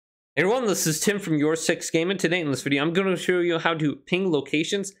Everyone, this is Tim from YourSixGaming. Today in this video, I'm going to show you how to ping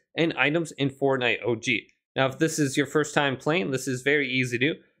locations and items in Fortnite OG. Now, if this is your first time playing, this is very easy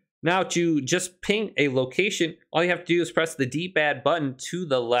to do. Now, to just ping a location, all you have to do is press the D-pad button to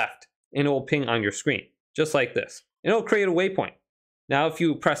the left, and it will ping on your screen, just like this. And it'll create a waypoint. Now, if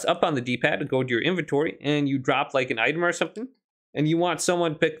you press up on the D-pad and go to your inventory, and you drop like an item or something, and you want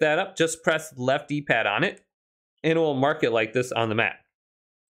someone to pick that up, just press the left D-pad on it, and it will mark it like this on the map.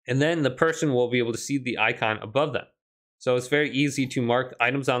 And then the person will be able to see the icon above them. So it's very easy to mark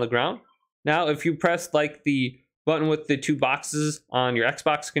items on the ground. Now, if you press like the button with the two boxes on your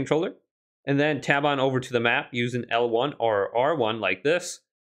Xbox controller, and then tab on over to the map using L1 or R1 like this,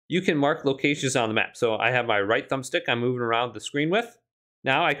 you can mark locations on the map. So I have my right thumbstick I'm moving around the screen with.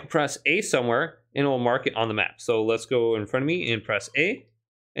 Now I can press A somewhere and it will mark it on the map. So let's go in front of me and press A.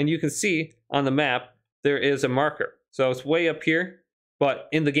 And you can see on the map, there is a marker. So it's way up here, but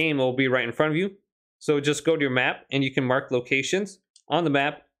in the game, it will be right in front of you. So just go to your map and you can mark locations on the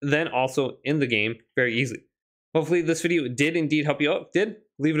map, then also in the game very easily. Hopefully this video did indeed help you out. If it did,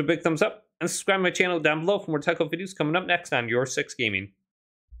 leave it a big thumbs up and subscribe to my channel down below for more technical videos coming up next on YourSixGaming.